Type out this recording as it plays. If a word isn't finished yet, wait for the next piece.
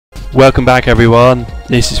Welcome back everyone,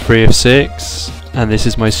 this is Xirix, and this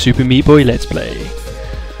is my Super Meat Boy Let's Play.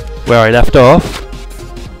 Where I left off,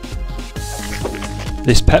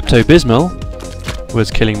 this Pepto-Bismol was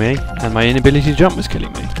killing me, and my inability to jump was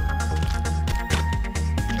killing me.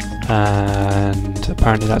 And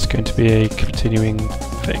apparently that's going to be a continuing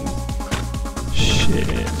thing. Shit.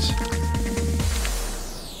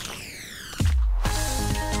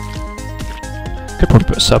 Could probably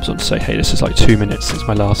put subs on to say, hey, this is like 2 minutes since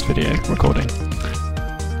my last video recording. Too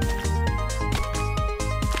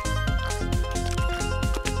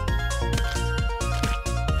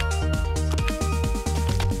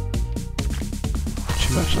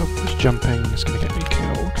much of this jumping is going to get me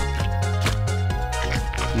killed.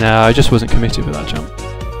 No, I just wasn't committed with that jump.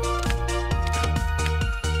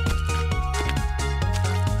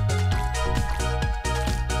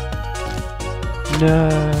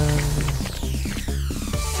 No.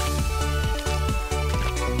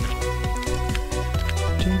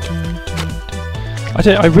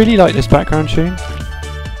 I really like this background tune.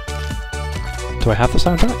 Do I have the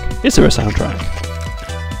soundtrack? Is there a soundtrack?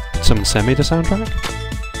 Could someone send me the soundtrack?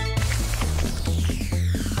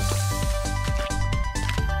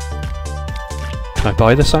 Can I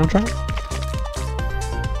buy the soundtrack?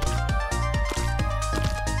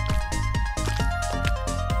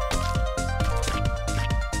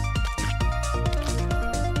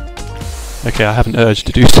 Okay, I have an urge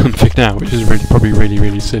to do something now, which is probably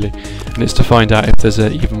really silly, and it's to find out if there's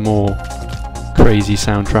an even more crazy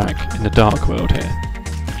soundtrack in the dark world here.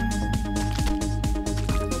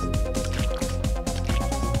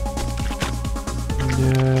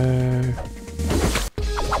 No.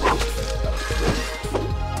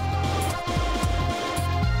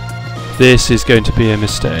 This is going to be a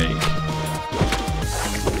mistake.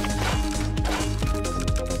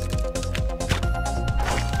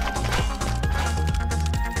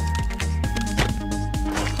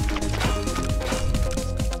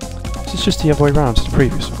 It's just the other way around to the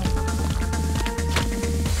previous one.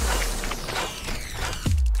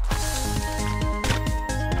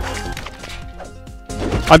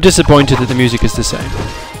 I'm disappointed that the music is the same.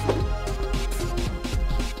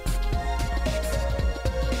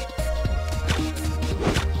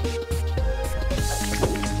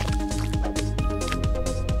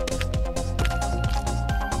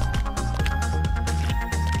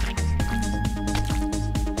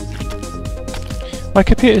 My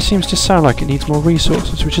computer seems to sound like it needs more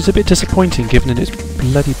resources, which is a bit disappointing given that it's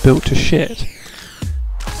bloody built to shit.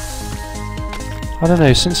 I don't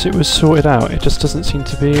know, since it was sorted out it just doesn't seem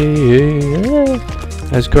to be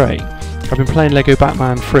as great. I've been playing Lego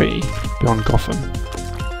Batman 3 Beyond Gotham,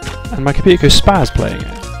 and my computer goes spaz playing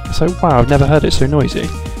it. It's like, wow, I've never heard it so noisy.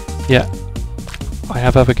 Yet, I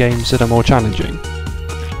have other games that are more challenging,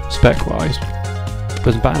 spec-wise.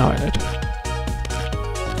 Doesn't bat an eyelid.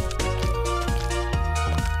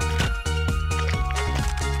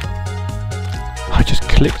 I just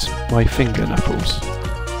clicked my finger knuckles.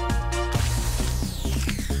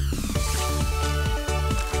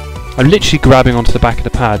 I'm literally grabbing onto the back of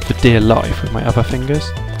the pad for dear life with my other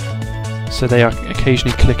fingers, so they are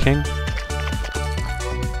occasionally clicking.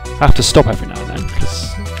 I have to stop every now and then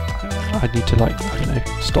because I need to, like, I don't know,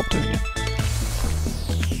 stop doing it.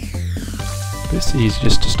 But it's easy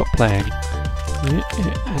just to stop playing. And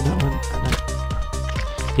that one, and that.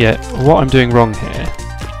 Yeah, what I'm doing wrong here,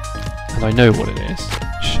 and I know what it is,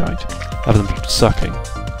 shite, other than sucking,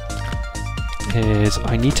 is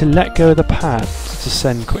I need to let go of the pad to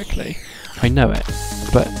descend quickly. I know it,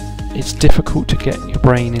 but it's difficult to get your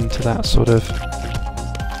brain into that sort of...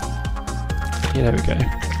 Yeah, there we go.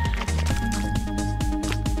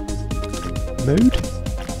 Mode?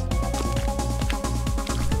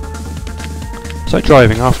 It's like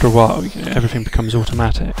driving, after a while everything becomes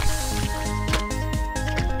automatic.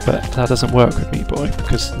 But that doesn't work with Meat Boy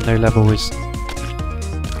because no level is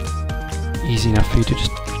easy enough for you to just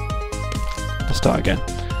start again.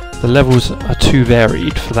 The levels are too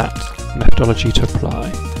varied for that methodology to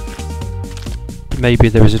apply. Maybe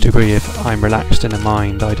there is a degree of I'm relaxed in a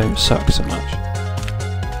mind, I don't suck so much.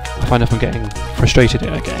 I find if I'm getting frustrated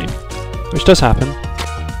in a game, which does happen,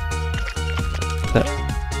 that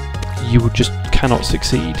you just cannot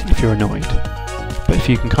succeed if you're annoyed. But if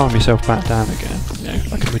you can calm yourself back down again, you know,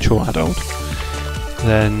 like a mature adult,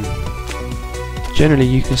 then generally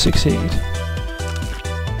you can succeed.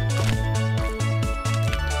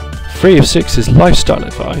 Xirix's lifestyle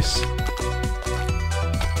advice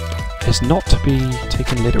is not to be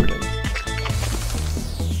taken literally.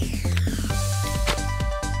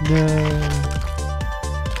 No.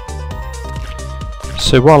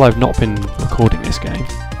 So while I've not been recording this game,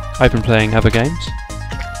 I've been playing other games.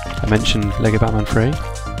 I mentioned Lego Batman 3.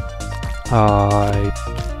 I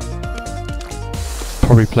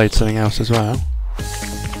probably played something else as well.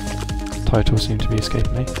 Titles seem to be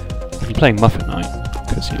escaping me. I've been playing Muffin Night,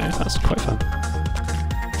 because, you know, that's quite fun.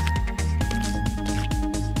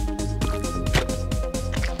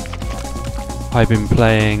 I've been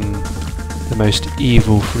playing the most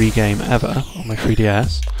evil free game ever on my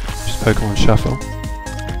 3DS, which is Pokemon Shuffle.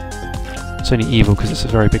 It's only evil because it's a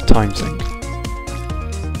very big time sink.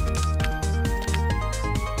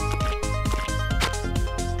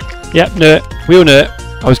 Yep, knew it. We all knew it.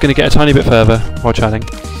 I was going to get a tiny bit further while chatting.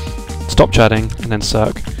 Stop chatting and then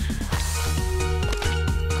suck.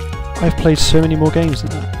 I've played so many more games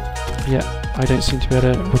than that. Yet I don't seem to be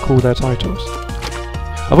able to recall their titles.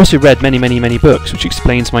 I've also read many, many, many books, which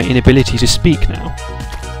explains my inability to speak now.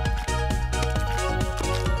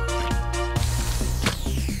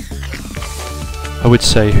 I would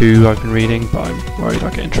say who I've been reading, but I'm worried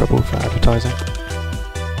I'll get in trouble for advertising.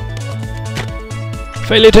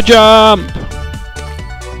 Failure to jump!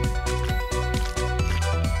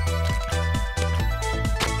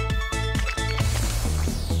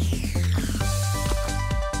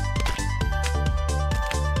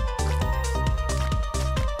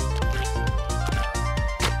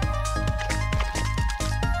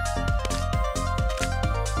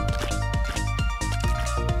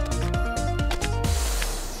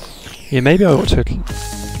 Yeah, maybe I ought to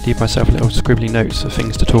leave myself little scribbly notes of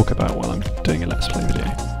things to talk about while I'm doing a Let's Play video.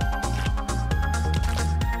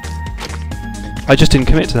 I just didn't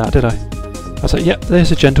commit to that, did I? I was like, yep,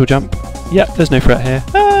 there's a gentle jump. Yep, there's no threat here.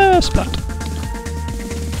 Ah, splat.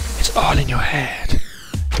 It's all in your head.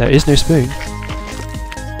 There is no spoon.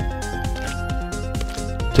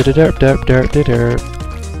 Derp derp derp derp.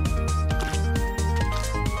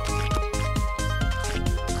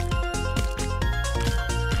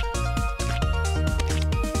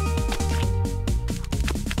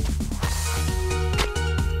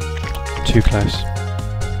 Too close.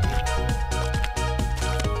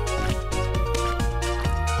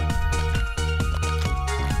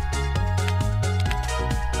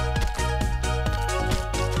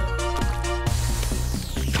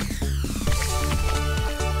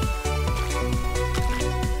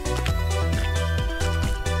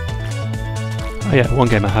 Oh yeah, one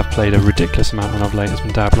game I have played a ridiculous amount when I've late has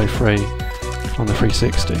been Diablo 3 on the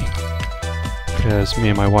 360, because me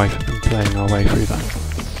and my wife have been playing our way through that.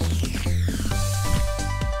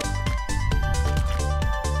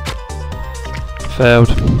 Failed.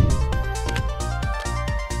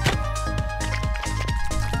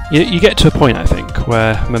 You get to a point, I think,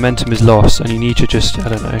 where momentum is lost and you need to just, I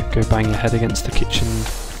don't know, go bang your head against the kitchen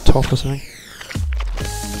top or something.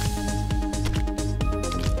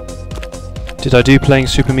 Did I do playing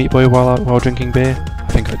Super Meat Boy while drinking beer? I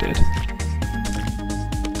think I did.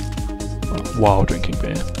 While drinking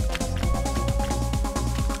beer.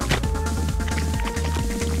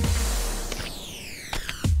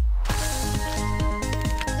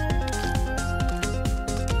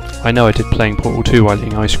 I know I did playing Portal 2 while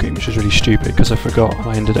eating ice cream, which was really stupid because I forgot and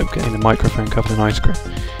I ended up getting the microphone covered in ice cream.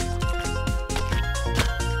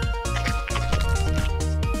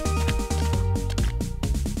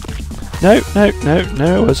 No,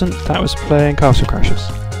 it wasn't. That was playing Castle Crashers.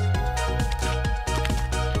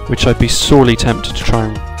 Which I'd be sorely tempted to try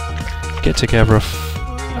and get together a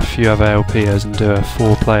few other LPers and do a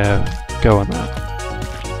 4-player go on that.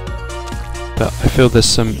 But I feel there's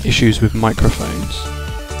some issues with microphones.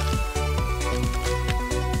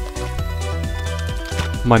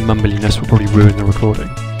 My mumbliness will probably ruin the recording.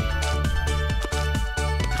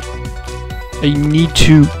 I need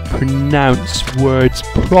to pronounce words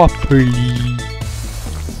properly.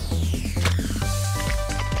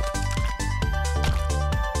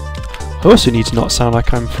 I also need to not sound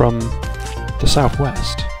like I'm from the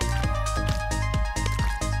southwest,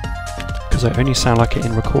 because I only sound like it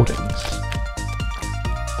in recordings.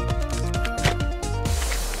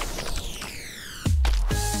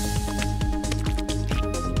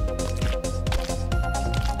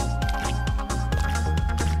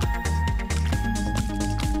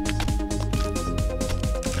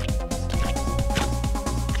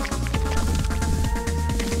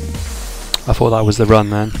 I thought that was the run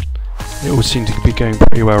then. It all seemed to be going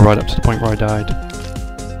pretty well right up to the point where I died.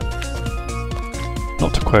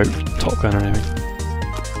 Not to quote Top Gun or anything.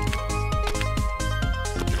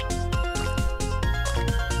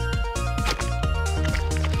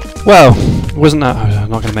 Well, wasn't that... I'm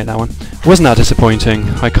not going to make that one. Wasn't that disappointing?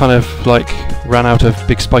 I kind of, like, ran out of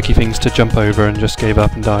big spiky things to jump over and just gave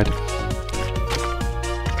up and died.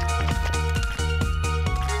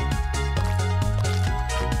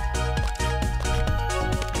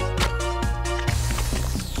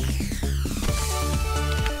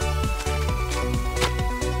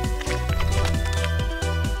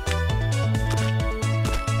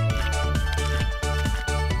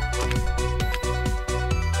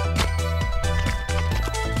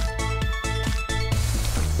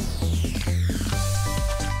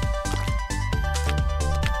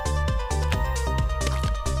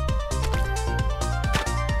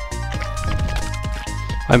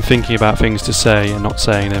 I'm thinking about things to say and not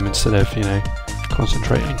saying them instead of, you know,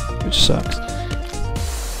 concentrating, which sucks.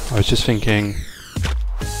 I was just thinking,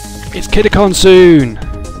 it's KidderCon soon!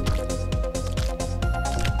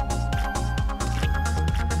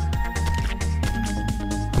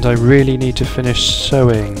 And I really need to finish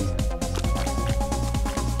sewing.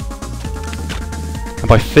 And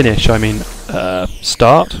by finish, I mean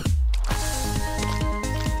start.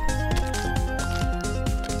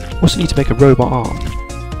 What's it need to make a robot arm?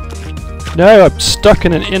 No, I'm stuck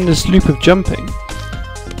in an endless loop of jumping.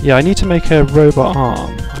 Yeah, I need to make a robot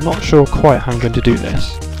arm. I'm not sure quite how I'm going to do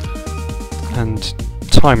this. And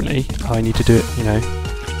timely, I need to do it, you know,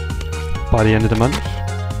 by the end of the month.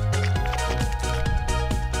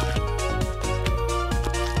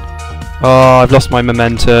 Oh, I've lost my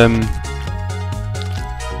momentum.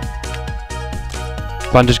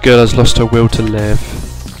 Bandage Girl has lost her will to live.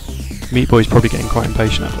 Meat Boy's probably getting quite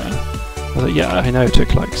impatient up there. I was like, yeah, I know it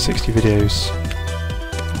took like 60 videos,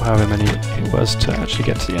 or however many it was, to actually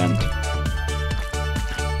get to the end.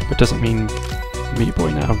 But doesn't mean Meat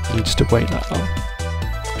Boy now needs to wait that long.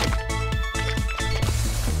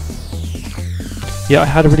 Yeah, I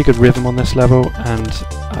had a really good rhythm on this level, and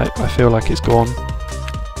I feel like it's gone.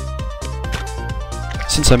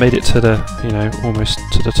 Since I made it to the, you know, almost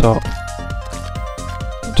to the top,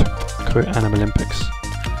 to quote Animal Olympics,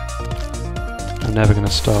 I'm never going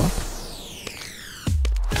to stop.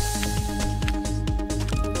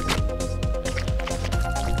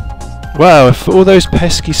 Wow, if all those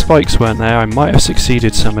pesky spikes weren't there, I might have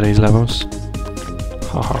succeeded some of these levels.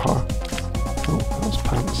 Ha ha ha. Oh, that was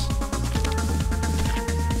pants.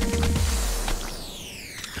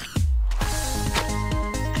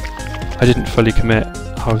 I didn't fully commit.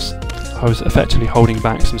 I was effectively holding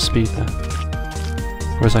back some speed there,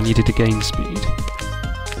 whereas I needed to gain speed.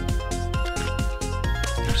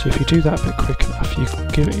 So if you do that a bit quick enough, you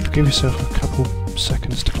give yourself a couple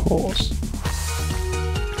seconds to pause.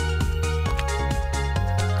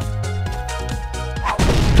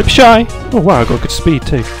 Don't be shy! Oh wow, I got good speed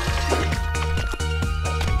too.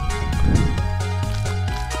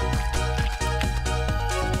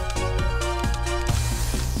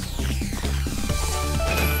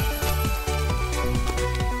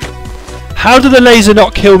 How did the laser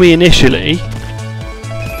not kill me initially?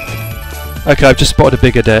 Okay, I've just spotted a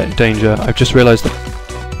bigger danger. I've just realised that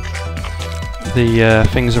the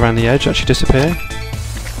things around the edge actually disappear.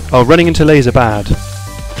 Oh, running into laser bad.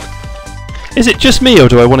 Is it just me, or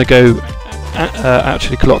do I want to go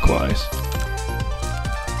actually clockwise?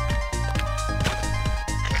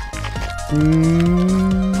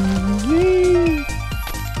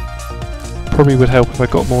 Probably would help if I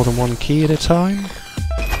got more than one key at a time.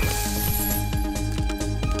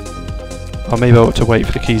 Or maybe I ought to wait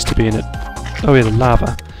for the keys to be in it. Oh yeah, the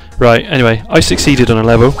lava. Right, anyway, I succeeded on a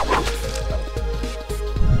level.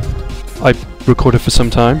 I recorded for some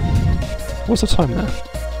time. What's the time there?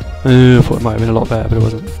 I thought it might have been a lot better, but it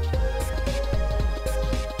wasn't.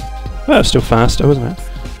 Well, it was still faster, wasn't it?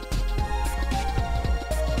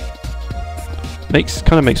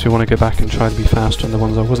 Kind of makes me want to go back and try to be faster on the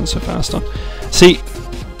ones I wasn't so fast on. See,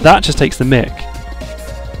 that just takes the mick.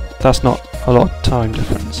 That's not a lot of time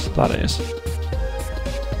difference, that is.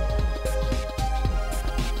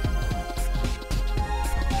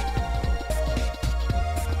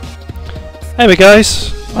 Anyway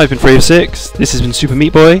guys, I've been 3 of 6, this has been Super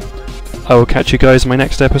Meat Boy. I will catch you guys in my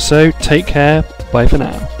next episode. Take care, bye for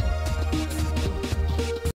now.